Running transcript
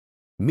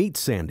Meet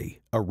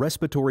Sandy, a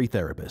respiratory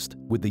therapist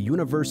with the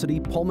University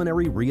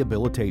Pulmonary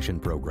Rehabilitation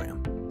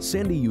Program.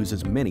 Sandy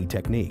uses many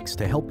techniques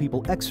to help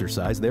people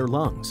exercise their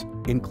lungs,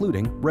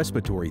 including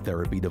respiratory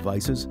therapy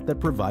devices that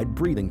provide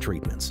breathing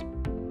treatments.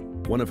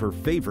 One of her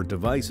favorite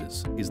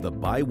devices is the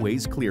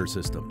BiWaze Clear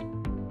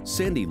System.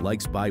 Sandy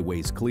likes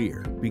BiWaze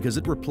Clear because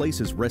it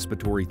replaces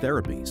respiratory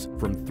therapies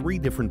from 3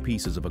 different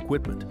pieces of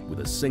equipment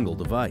with a single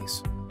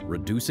device,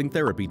 reducing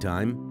therapy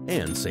time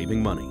and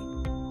saving money.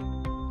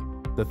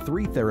 The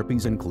 3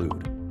 therapies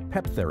include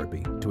PEP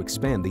therapy to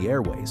expand the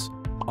airways,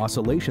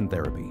 oscillation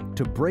therapy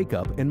to break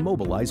up and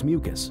mobilize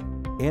mucus,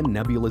 and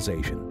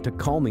nebulization to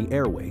calm the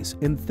airways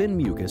and thin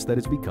mucus that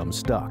has become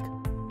stuck.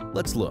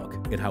 Let's look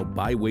at how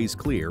BiWaze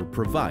Clear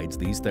provides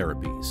these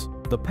therapies.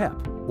 The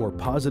PEP, or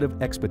positive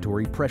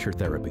expiratory pressure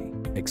therapy,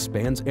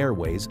 expands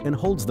airways and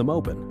holds them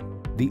open.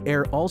 The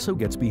air also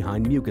gets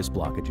behind mucus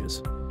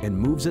blockages and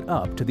moves it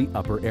up to the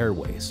upper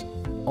airways.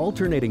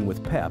 Alternating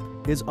with PEP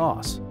is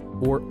OS,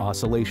 or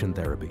oscillation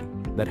therapy,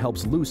 that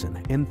helps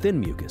loosen and thin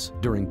mucus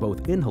during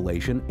both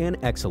inhalation and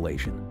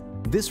exhalation.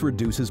 This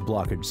reduces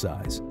blockage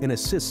size and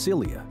assists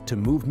cilia to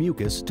move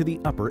mucus to the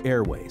upper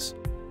airways.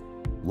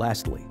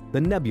 Lastly, the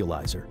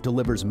nebulizer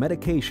delivers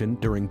medication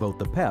during both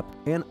the PEP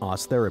and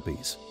OS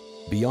therapies.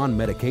 Beyond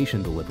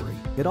medication delivery,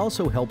 it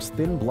also helps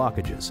thin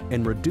blockages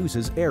and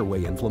reduces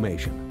airway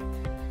inflammation.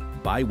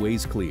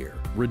 BiWaze Clear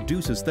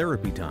reduces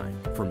therapy time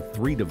from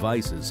 3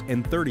 devices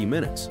and 30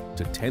 minutes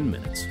to 10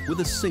 minutes with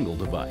a single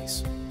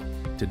device.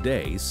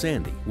 Today,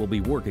 Sandy will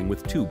be working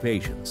with 2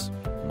 patients,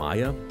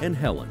 Maya and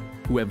Helen,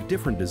 who have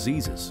different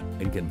diseases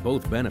and can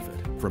both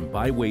benefit from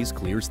BiWaze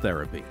Clear's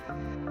therapy.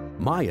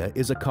 Maya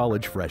is a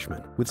college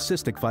freshman with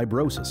cystic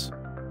fibrosis.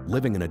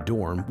 Living in a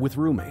dorm with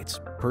roommates,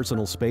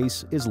 personal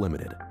space is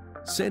limited.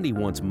 Sandy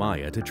wants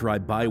Maya to try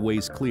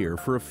BiWaze Clear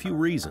for a few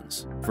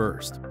reasons.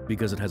 First,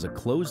 because it has a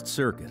closed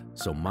circuit,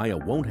 so Maya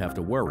won't have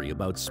to worry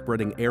about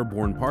spreading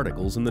airborne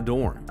particles in the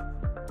dorm.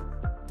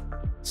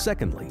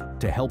 Secondly,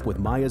 to help with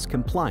Maya's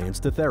compliance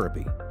to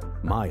therapy.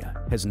 Maya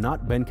has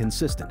not been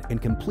consistent in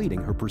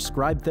completing her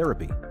prescribed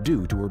therapy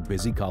due to her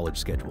busy college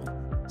schedule.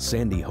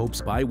 Sandy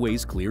hopes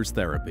BiWaze Clear's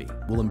therapy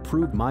will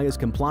improve Maya's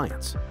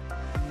compliance.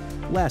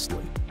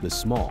 Lastly, the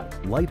small,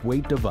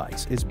 lightweight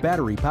device is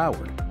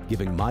battery-powered,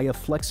 giving Maya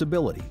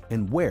flexibility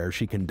in where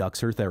she conducts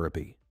her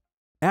therapy.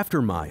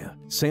 After Maya,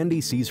 Sandy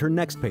sees her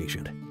next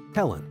patient,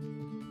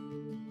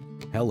 Helen.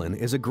 Helen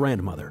is a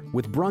grandmother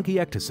with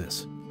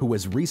bronchiectasis who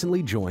has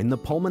recently joined the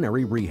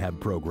pulmonary rehab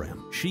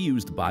program. She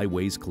used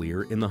BiWaze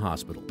Clear in the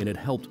hospital, and it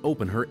helped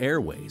open her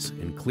airways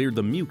and cleared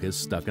the mucus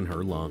stuck in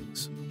her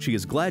lungs. She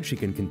is glad she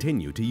can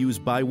continue to use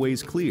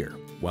BiWaze Clear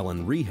while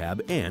in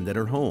rehab and at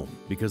her home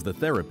because the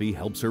therapy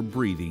helps her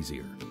breathe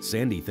easier.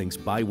 Sandy thinks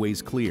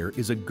BiWaze Clear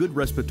is a good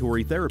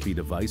respiratory therapy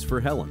device for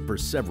Helen for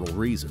several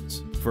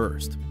reasons.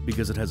 First,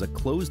 because it has a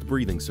closed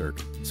breathing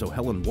circuit, so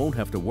Helen won't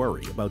have to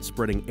worry about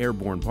spreading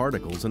airborne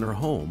particles in her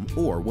home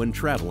or when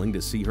traveling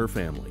to see her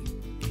family.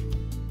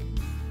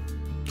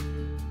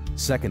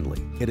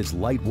 Secondly, it is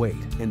lightweight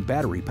and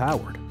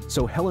battery-powered,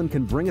 so Helen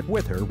can bring it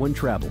with her when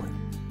traveling.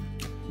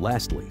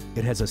 Lastly,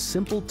 it has a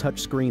simple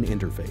touchscreen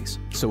interface,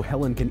 so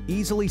Helen can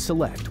easily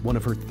select one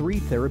of her 3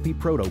 therapy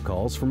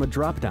protocols from a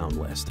drop-down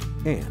list,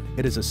 and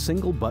it is a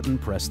single button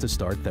press to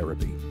start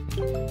therapy.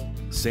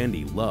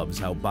 Sandy loves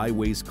how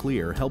BiWaze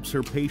Clear helps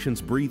her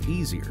patients breathe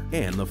easier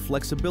and the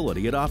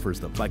flexibility it offers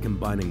them by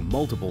combining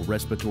multiple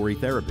respiratory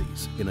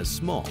therapies in a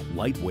small,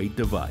 lightweight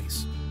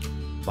device.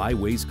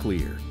 BiWaze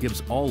Clear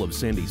gives all of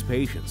Sandy's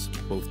patients,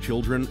 both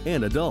children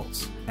and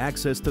adults,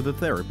 access to the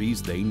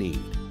therapies they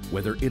need,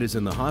 whether it is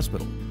in the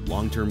hospital,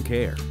 long-term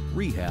care,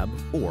 rehab,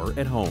 or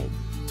at home.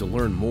 To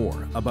learn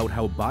more about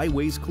how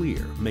BiWaze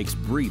Clear makes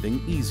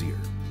breathing easier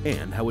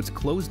and how its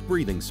closed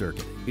breathing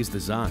circuit is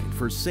designed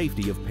for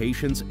safety of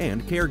patients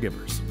and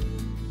caregivers,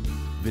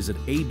 visit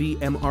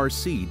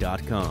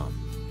abmrc.com.